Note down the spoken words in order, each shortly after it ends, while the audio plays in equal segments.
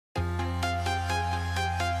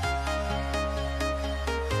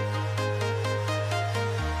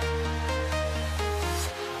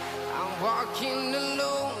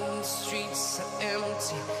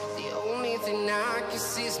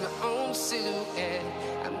silhouette.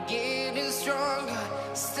 I'm getting stronger,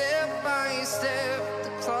 step by step.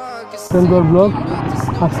 The clock is temple block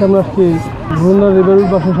আজকে আমরা আসছি Bashundhara Riverview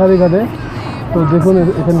পাশে শাড়ি ঘাটে। তো দেখুন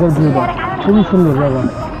এখানকার ভিউটা খুবই সুন্দর জায়গা।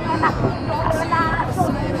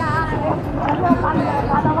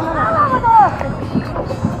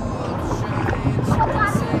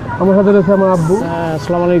 আমার সাথে রয়েছে আমার আব্বু।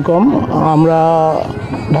 আসসালামু আলাইকুম। আমরা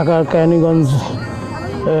ঢাকার কেরানীগঞ্জ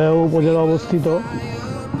উপজেলা অবস্থিত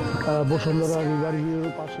বসুন্ধরা রিভারভিউর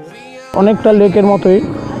পাশে অনেকটা লেকের মতোই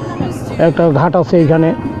একটা ঘাট আছে এখানে,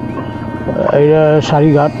 এটা শাড়ি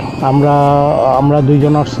ঘাট। আমরা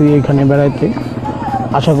দুইজন আসছি এখানে বেড়াইতে।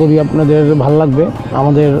 আশা করি আপনাদের ভালো লাগবে।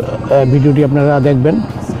 আমাদের ভিডিওটি আপনারা দেখবেন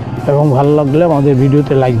এবং ভালো লাগলে আমাদের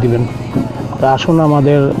ভিডিওতে লাইক দিবেন। তা আসুন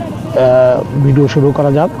আমাদের ভিডিও শুরু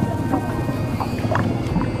করা যাক।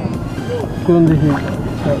 চলুন দেখি।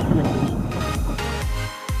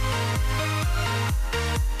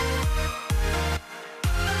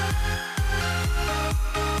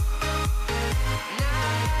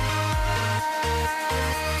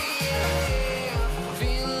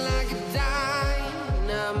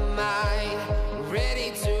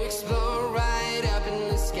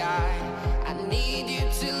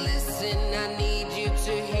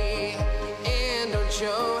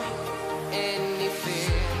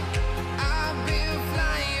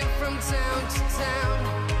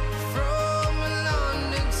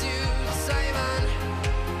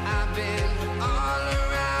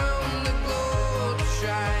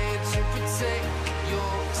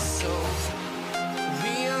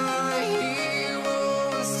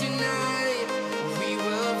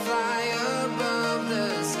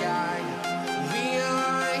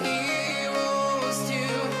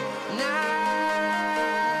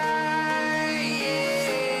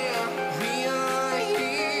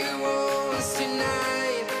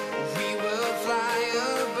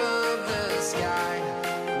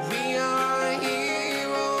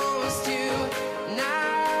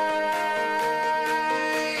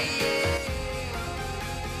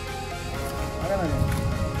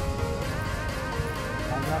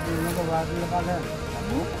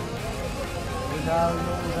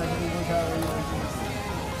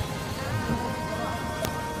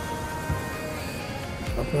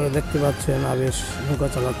 আপনারা দেখতে পাচ্ছেন আবেশ নৌকা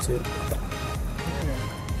চালাচ্ছে।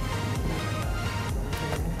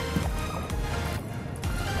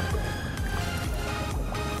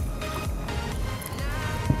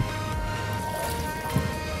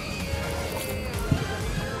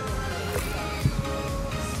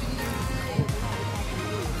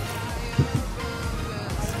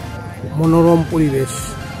 মনোরম পরিবেশ,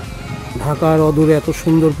 ঢাকার অদূরে এত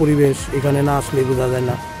সুন্দর পরিবেশ এখানে না আসলে বোঝা যায়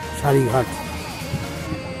না। শাড়ি ঘাট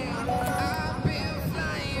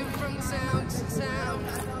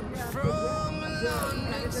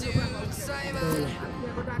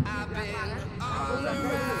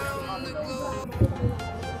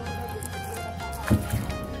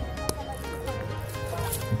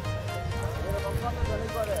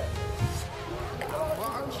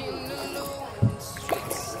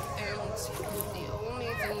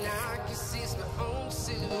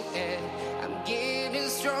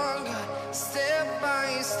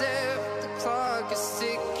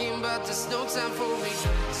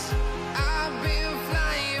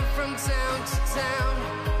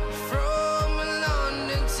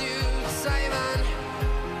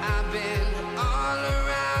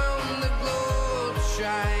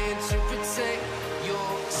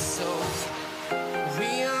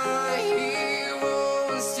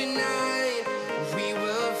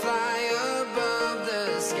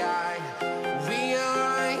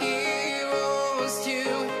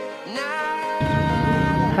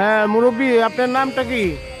হ্যাঁ মুরব্বী, আপনার নামটা কি?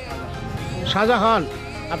 শাহজাহান।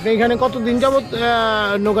 আপনি এখানে কতদিন যাবত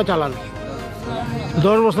নৌকা চালান?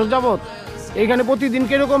 10 বছর যাবত। এখানে প্রতিদিন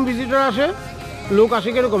কিরকম ভিজিটর আসে, লোক আসে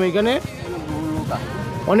কিরকম? এখানে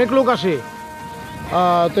অনেক লোক আসে।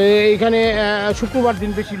 তো এইখানে শুক্রবার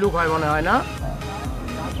দিন বেশি লোক হয় মনে হয় না?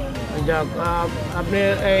 যাক, আপনি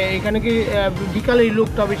এখানে কি বিকালে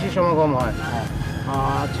লোকটা বেশি সমাগম হয়?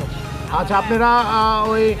 আচ্ছা আচ্ছা। আপনারা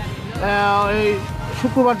ওই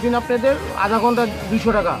শুক্রবার দিন আপনাদের আধা ঘন্টা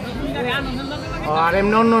 200 টাকা, আর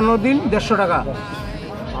এমনি অন্য দিন 150 টাকা।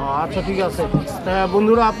 আচ্ছা ঠিক আছে।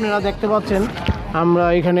 বন্ধুরা আপনারা দেখতে পাচ্ছেন আমরা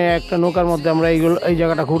এখানে একটা নৌকার মধ্যে আমরা এই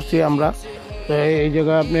জায়গাটা ঘুরছি আমরা। তো এই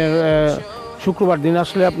জায়গায় আপনার শুক্রবার দিন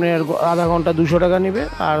আসলে আপনার আধা ঘন্টা 200 টাকা নেবে,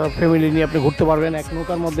 আর ফ্যামিলি নিয়ে আপনি ঘুরতে পারবেন এক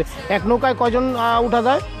নৌকার মধ্যে। এক নৌকায় কয়জন উঠা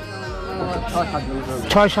যায়?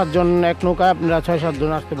 6-7 জন এক নৌকায় আপনারা 6-7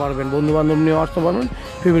 জন আসতে পারবেন। বন্ধু বান্ধব নিয়েও আসতে পারবেন,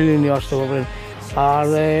 ফ্যামিলি নিয়ে আসতে পারবেন। আর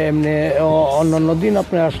এমনি অন্যান্য দিন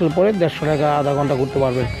আপনি আসলে পরে 150 টাকা আধা ঘন্টা ঘুরতে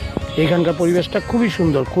পারবেন। এখানকার পরিবেশটা খুবই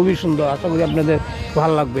সুন্দর, খুবই সুন্দর। আশা করি আপনাদের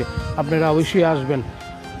ভালো লাগবে, আপনারা অবশ্যই আসবেন।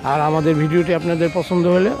 আর আমাদের ভিডিওটি আপনাদের পছন্দ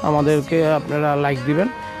হলে আমাদেরকে আপনারা লাইক দিবেন,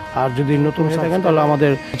 আর যদি নতুন হয়ে থাকেন তাহলে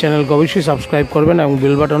আমাদের চ্যানেলকে অবশ্যই সাবস্ক্রাইব করবেন এবং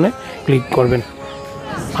বেল বাটনে ক্লিক করবেন।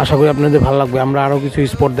 আশা করি আপনাদের ভালো লাগবে। আমরা আরও কিছু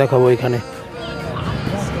স্পট দেখাবো এখানে।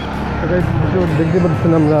 দেখতে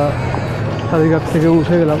পাচ্ছেন আমরা সারিঘাট থেকে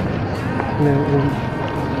উঠে গেলাম, মানে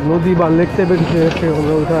নদী বা লেক টাইপের কিছু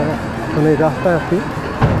আমরা ওঠা মানে রাস্তায় আসছি।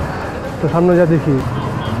 তো সামনে যা দেখি,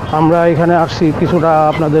 আমরা এখানে আসছি কিছুটা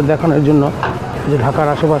আপনাদের দেখানোর জন্য যে ঢাকার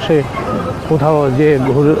আশেপাশে কোথাও যে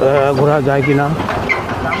ঘোরা যায় কি না,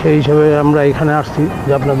 সেই হিসেবে আমরা এখানে আসছি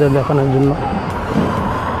যে আপনাদের দেখানোর জন্য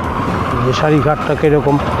যে সারিঘাটটা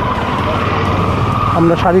কীরকম।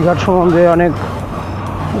 আমরা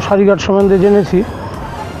সারিঘাট সম্বন্ধে জেনেছি,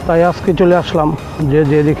 তাই আজকে চলে আসলাম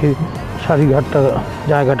যে দেখি সারিঘাটটা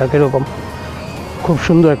জায়গাটা কীরকম। খুব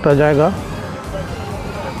সুন্দর একটা জায়গা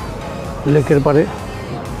লেকের পাড়ে,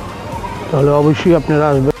 তাহলে অবশ্যই আপনারা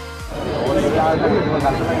আসবেন।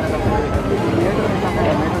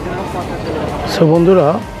 সো বন্ধুরা,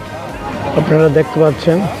 আপনারা দেখতে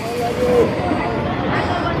পাচ্ছেন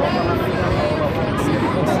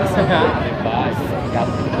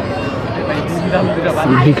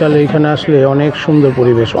বিকালে এখানে আসলে অনেক সুন্দর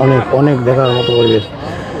পরিবেশ, অনেক অনেক দেখার মতো পরিবেশ।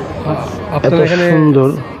 এত সুন্দর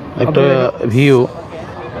একটা ভিউ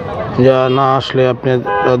যা না আসলে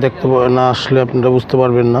আপনারা বুঝতে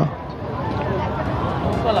পারবেন না।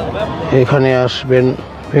 এখানে আসবেন,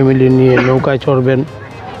 ফ্যামিলি নিয়ে নৌকায় চড়বেন,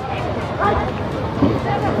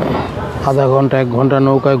 আধা ঘন্টা 1 ঘন্টা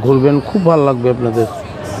নৌকায় ঘুরবেন, খুব ভালো লাগবে আপনাদের।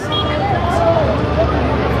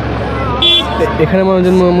 এখানে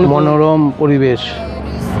মনোরম পরিবেশ,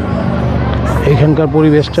 এখানকার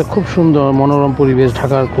পরিবেশটা খুব সুন্দর, মনোরম পরিবেশ,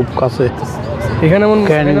 ঢাকার খুব কাছে। এখানে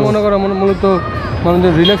মনে করো মূলত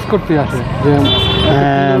মানুষদের রিল্যাক্স করতে আসে। যে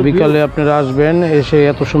হ্যাঁ, বিকালে আপনারা আসবেন, এসে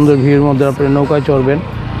এত সুন্দর ভিড়ের মধ্যে আপনি নৌকায় চড়বেন,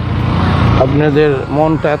 আপনাদের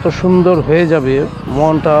মনটা এত সুন্দর হয়ে যাবে,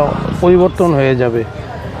 মনটা পরিবর্তন হয়ে যাবে।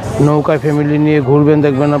 নৌকায় ফ্যামিলি নিয়ে ঘুরবেন,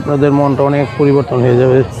 দেখবেন আপনাদের মনটা অনেক পরিবর্তন হয়ে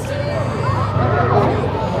যাবে।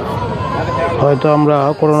 হয়তো আমরা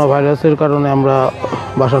করোনা ভাইরাসের কারণে আমরা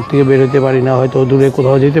বাসার থেকে বেরোতে পারি না, হয়তো দূরে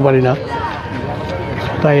কোথাও যেতে পারি না,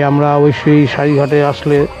 তাই আমরা অবশ্যই সারিঘাটে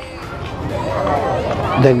আসলে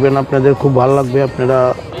দেখবেন আপনাদের খুব ভালো লাগবে। আপনারা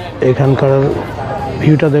এখানকার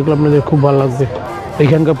ভিউটা দেখলে আপনাদের খুব ভালো লাগবে।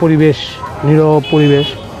 এখানকার পরিবেশ নীরব পরিবেশ,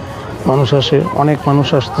 মানুষ আসে, অনেক মানুষ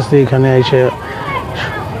আসতেছে এখানে এসে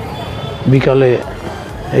বিকালে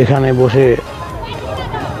এখানে বসে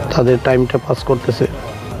তাদের টাইমটা পাস করতেছে,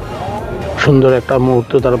 সুন্দর একটা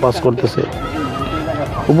মুহূর্ত তারা পাস করতেছে,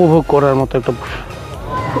 উপভোগ করার মতো একটা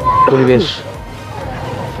পরিবেশ।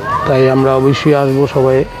 তাই আমরা অবশ্যই আসবো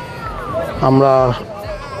সবাই। আমরা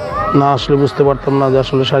না আসলে বুঝতে পারতাম না যে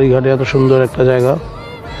আসলে সারিঘাটে এত সুন্দর একটা জায়গা।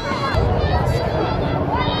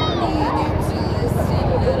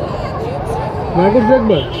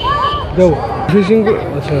 ফিশিং,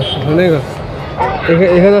 আচ্ছা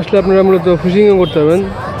এখানে আসলে আপনারা মূলত ফিশিংও করতে পারবেন।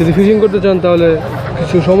 যদি ফিশিং করতে চান তাহলে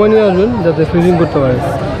কিছু সময় নিয়ে আসবেন যাতে ফিশিং করতে পারেন।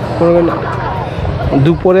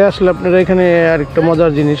 দুপুরে আসলে আপনারা এখানে আরেকটা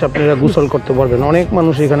মজার জিনিস, আপনারা গোসল করতে পারবেন। অনেক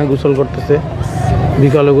মানুষ এখানে গোসল করতেছে,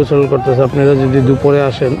 বিকালে গোসল করতেছে। আপনারা যদি দুপুরে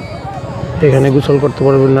আসেন এখানে গোসল করতে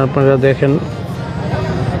পারবেন না। আপনারা দেখেন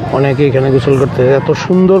অনেকে এখানে গোসল করতেছে, এত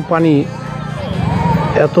সুন্দর পানি,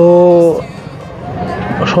 এত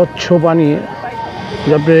স্বচ্ছ পানি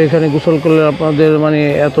যে আপনারা এখানে গোসল করলে আপনাদের মানে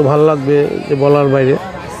এত ভালো লাগবে যে বলার বাইরে।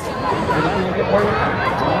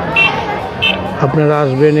 আপনারা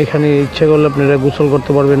আসবেন এখানে, ইচ্ছে করলে আপনারা গোসল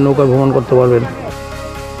করতে পারবেন, নৌকা ভ্রমণ করতে পারবেন।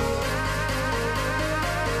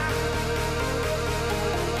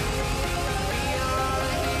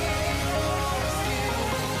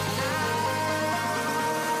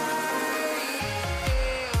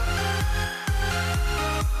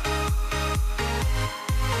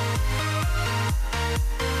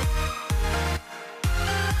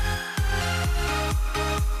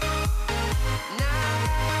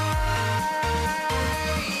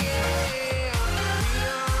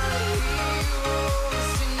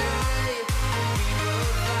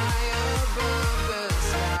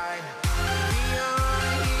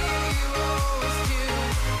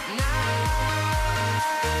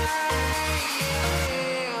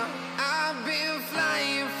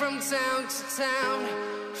 Town to town,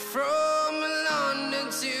 from London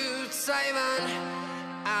to Taiwan,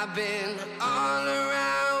 I've been all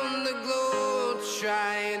around the globe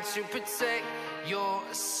trying to protect your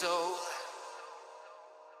soul.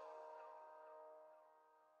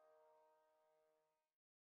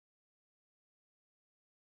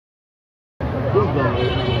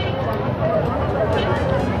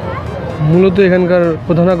 মূলত এখানকার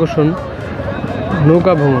প্রধান আকর্ষণ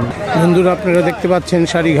নৌকা ভ্রমণ। বন্ধুরা আপনারা দেখতে পাচ্ছেন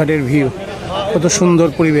শাড়ি ঘাটের ভিউ, কত সুন্দর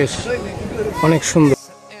পরিবেশ, অনেক সুন্দর।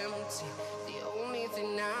 empty. The only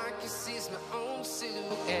thing I can see is my own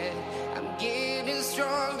silhouette. I'm getting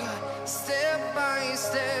stronger, step by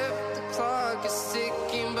step. The clock is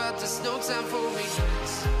ticking, but there's no time for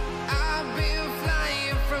regrets. I've been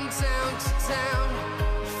flying from town to town,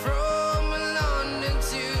 from London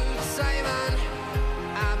to Taiwan.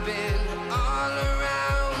 I've been all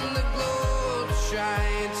around the globe,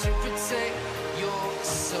 trying to protect your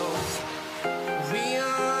soul. We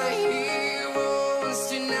are heroes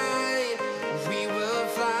tonight. We will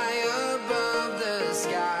fly above the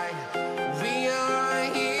sky. We are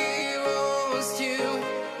heroes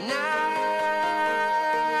tonight.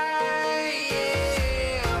 Yeah.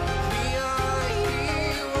 We are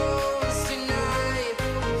heroes tonight.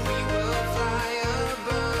 We will fly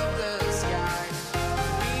above the sky.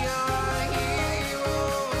 We are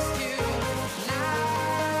heroes tonight.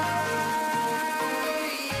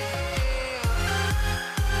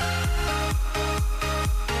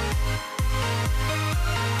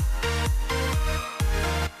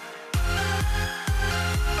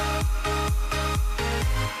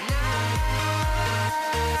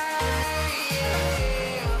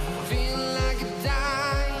 Feel like a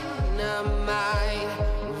dynamite,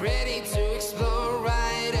 ready to explode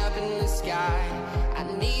right up in the sky. I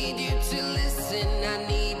need you to listen, I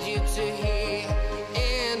need you to hear,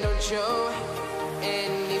 and don't show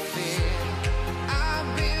any fear. I've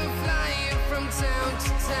been flying from town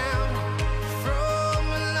to town, from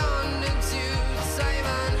London to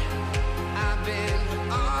Taiwan. I've been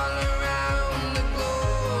all around the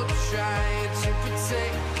globe, trying to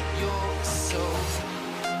protect your soul.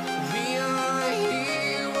 We are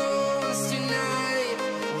heroes tonight.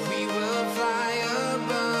 We will fly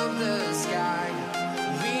above the sky.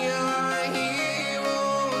 We are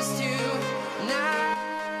heroes tonight.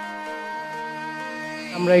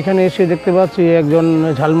 আমরা এখানে এসে দেখতে পাচ্ছি একজন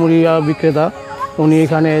ঝালমুড়ি বিক্রেতা, উনি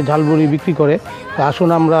এখানে ঝালমুড়ি বিক্রি করে। তো আসুন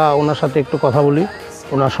আমরা ওনার সাথে একটু কথা বলি,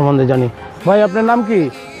 ওনার সম্বন্ধে জানি। ভাই আপনার নাম কি?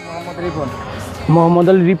 মোহাম্মদ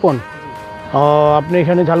আলী রিপন। আপনি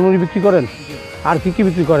এখানে ঝালমুড়ি বিক্রি করেন? আর কি কি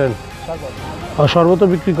বিক্রি করেন? শরবতও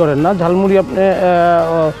বিক্রি করেন না? ঝালমুড়ি আপনি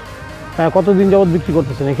কতদিন যাবত বিক্রি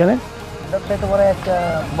করতেছেন এখানে?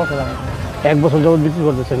 এক বছর যাবত বিক্রি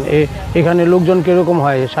করতেছেন। এখানে লোকজন কীরকম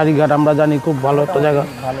হয়? শাড়িঘাট আমরা জানি খুব ভালো একটা জায়গা।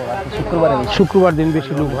 শুক্রবার দিন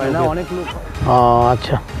বেশি লোক হয় না? অনেক লোক।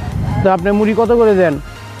 আচ্ছা, তো আপনি মুড়ি কত করে দেন?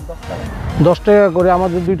 10 টাকা করে।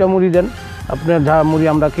 আমাদের 2টা মুড়ি দেন। আপনার মুড়ি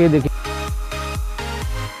আমরা খেয়ে দেখি।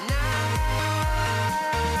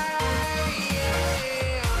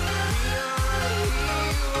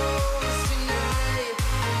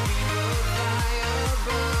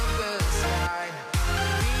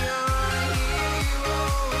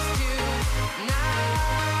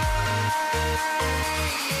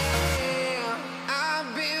 I've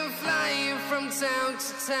been flying from town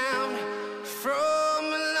to town, from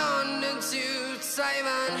London to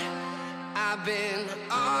Taiwan. I've been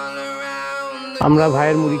all around the আমরা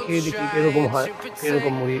ভাইয়ের মুড়ি খেয়ে দেখি কিরকম হয়,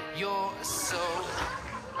 কিরকম মুড়ি। your soul.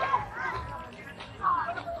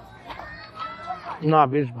 না,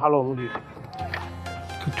 বেশ ভালো মুড়ি।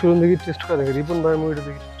 চলুন দেখি, টেস্ট করে দেখি রিপন ভাইয়ের মুড়িটা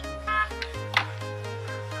দেখি।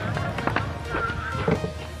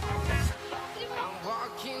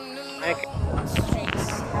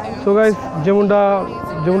 সো গাইস, যেমনটা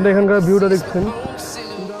এখানকার ভিউটা দেখছেন,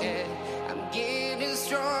 I'm getting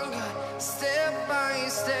stronger, step by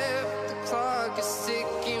step. The clock is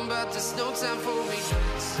ticking, but there's no time for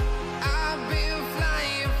regrets. I've been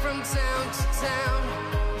flying from town to town,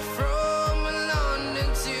 from London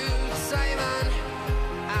to Taiwan.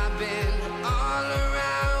 I've been all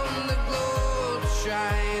around the globe,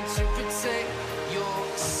 trying to protect your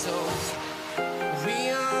soul. We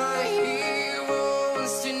are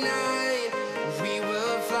heroes tonight. We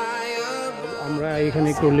will fly above. আমরা এখানে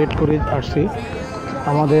একটু late করে আসছি,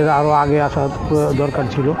 আমাদের আরও আগে আসা দরকার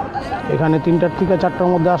ছিল। এখানে 3টার থেকে 4টার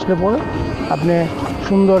মধ্যে আসলে পরে আপনি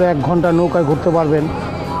সুন্দর 1 ঘন্টা নৌকায় ঘুরতে পারবেন।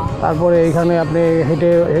 তারপরে এখানে আপনি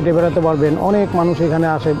হেঁটে বেড়াতে পারবেন। অনেক মানুষ এখানে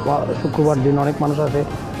আসে, শুক্রবার দিন অনেক মানুষ আসে,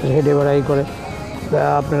 হেঁটে বেড়াই করে।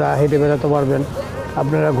 আপনারা হেঁটে বেড়াতে পারবেন,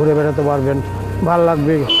 আপনারা ঘুরে বেড়াতে পারবেন, ভালো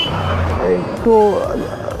লাগবে।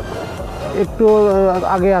 একটু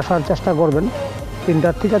আগে আসার চেষ্টা করবেন,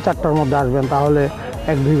 3টার থেকে 4টার মধ্যে আসবেন, তাহলে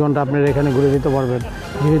 1-2 ঘন্টা আপনারা এখানে ঘুরে যেতে পারবেন।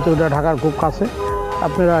 যেহেতু এটা ঢাকার খুব কাছে,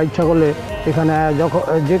 আপনারা ইচ্ছা করলে এখানে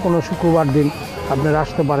যে কোনো শুক্রবার দিন আপনারা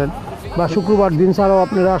আসতে পারেন, বা শুক্রবার দিন ছাড়াও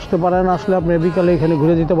আপনারা আসতে পারেন। আসলে আপনি বিকালে এখানে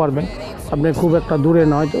ঘুরে যেতে পারবেন। আপনি খুব একটা দূরে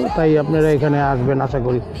নয়, তো তাই আপনারা এখানে আসবেন আশা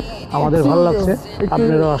করি। আমাদের ভালো লাগছে,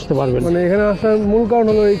 আপনারাও আসতে পারবেন। মানে এখানে আসার মূল কারণ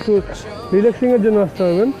হলো একটু রিল্যাক্সিংয়ের জন্য আসতে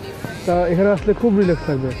পারবেন। তা এখানে আসলে খুব রিল্যাক্স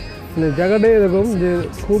থাকবে, মানে জায়গাটাই এরকম যে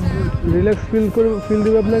খুব রিল্যাক্স ফিল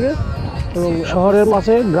দেবে আপনাকে। এবং শহরের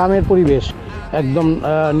পাশে গ্রামের পরিবেশ, একদম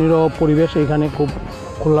নীরব পরিবেশ, এইখানে খুব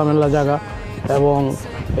খোলামেলা জায়গা। এবং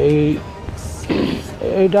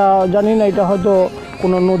এইটা জানি না, এটা হয়তো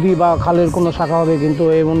কোনো নদী বা খালের কোনো শাখা হবে, কিন্তু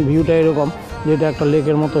এমন ভিউটা এরকম যেটা একটা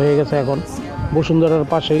লেকের মতো হয়ে গেছে এখন। বসুন্ধরার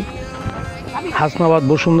পাশেই, হাসনাবাদ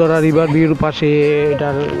বসুন্ধরা রিভারভিউর পাশে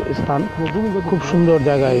এটার স্থান। খুব সুন্দর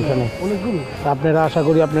জায়গা এখানে। আপনারা আশা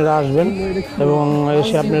করি আপনারা আসবেন এবং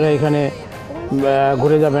এসে আপনারা এখানে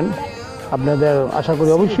ঘুরে যাবেন। আপনাদের আশা করি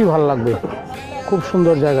অবশ্যই ভালো লাগবে। খুব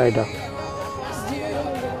সুন্দর জায়গা এটা।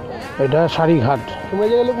 এটা শাড়ি ঘাট,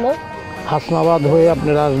 হাসনাবাদ হয়ে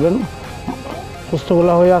আপনারা আসবেন,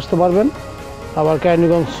 পুস্তকলা হয়ে আসতে পারবেন, আবার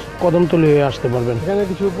কেরানীগঞ্জ কদমতলী হয়ে আসতে পারবেন। এখানে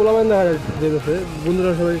কিছু পোলাবান দেখা যাচ্ছে।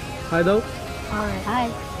 বন্ধুরা সবাই হাই দাও। হাই।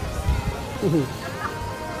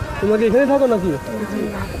 তোমরা কি এখানে থাকো নাকি?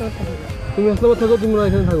 তুমি হাসনাবাদ থাকো, তোমরা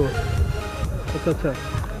এখানে থাকো? আচ্ছা আচ্ছা।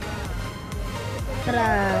 তোরা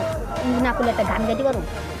না করলে একটা গান গাইতে পারো?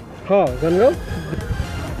 হ্যাঁ, গান গাও,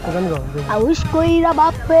 গান গাও। আউশ কইরা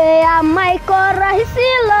বাপে আমায়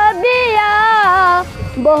করাইছিল বিয়া,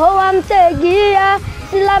 বহু আনতে গিয়া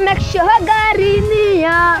ছিলাম 100 গাড়ি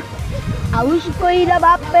নিয়া। আউশ কইরা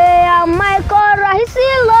বাপে আমায়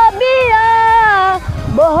করাইছিল বিয়া,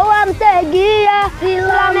 বহু আনতে গিয়া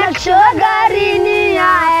ছিলাম 100 গাড়ি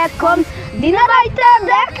নিয়া। এখন দিন রাইতে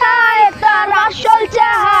দেখায় তার আসল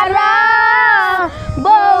চেহারা,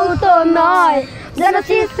 বউ তো নয় যেন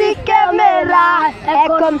সিসি ক্যামেরা।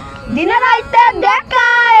 এখন দিন রাইতে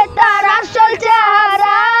দেখায় তার আসল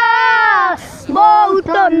চেহারা, বউ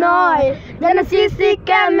তো নয় যেন সিসি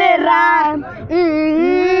ক্যামেরা।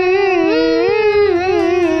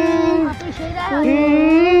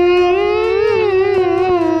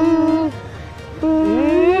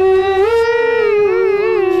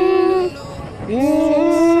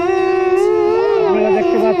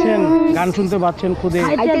 গান শুনতে পাচ্ছেন খুদে।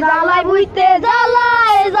 জ্বালাই বুইতে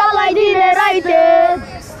জ্বালাই দিনে রাইতে,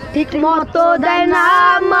 ঠিক মতো দেয় না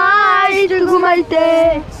মাই ঘুমাইতে।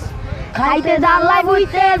 খাইতে জ্বালাই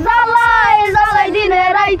বুইতে জ্বালাই দিনে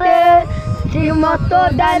রাইতে, ঠিক মতো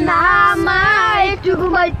দেয় না মাই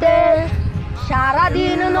ঘুমাইতে।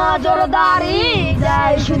 সারাদিন নজরদারি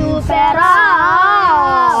দেয় শুধু প্যারা,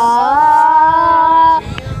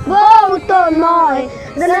 বউ তো নয়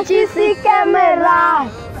যেন সিসি ক্যামেরা,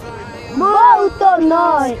 বউ তো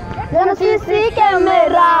নয় যেন সিসি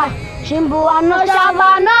ক্যামেরা। শ্যাম্পু আনো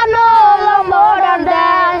সাবান আনো লম্বর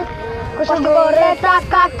দেয়, কষ্ট করে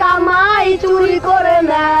টাকা কামাই চুরি করে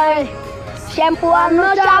নেয়। শ্যাম্পু আনো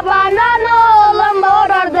সাবান আনো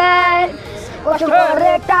লম্বর দেয়, কষ্ট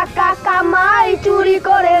করে টাকা কামাই চুরি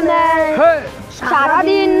করে নেয়।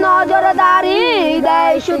 সারাদিন নজরদারি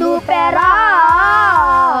দেয় শুধু প্যারা,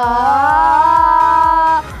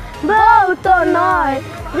 বউ তো নয়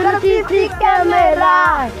যেন সিসি ক্যামেরা,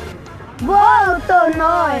 বউ তো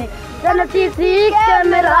নয় যেন সিসি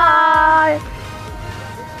ক্যামেরায়।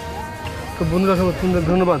 তো বন্ধুরা সবাই সুন্দর,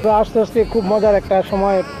 ধন্যবাদ। তো আস্তে আস্তে খুব মজার একটা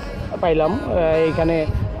সময় পাইলাম।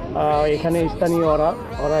 এখানে স্থানীয়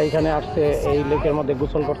ওরা এখানে আসছে এই লেকের মধ্যে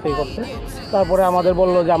গোসল করতে। তারপরে আমাদের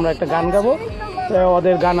বললো যে আমরা একটা গান গাবো,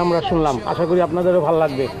 ওদের গান আমরা শুনলাম। আশা করি আপনাদেরও ভালো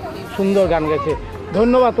লাগবে। সুন্দর গান গেছে।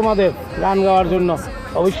 ধন্যবাদ তোমাদের গান গাওয়ার জন্য।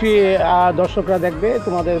 অবশ্যই দর্শকরা দেখবে,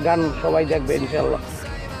 তোমাদের গান সবাই দেখবে ইনশাল্লাহ।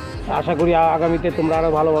 আশা করি আগামীতে তোমরা আরও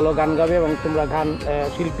ভালো ভালো গান গাবে এবং তোমরা গান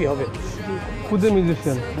শিল্পী হবে।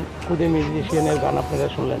 খুদে মিউজিশিয়ানের গান আপনারা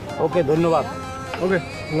শুনলেন। ওকে, ধন্যবাদ। ওকে,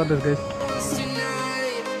 আল্লাহ হাফেজ গাইস।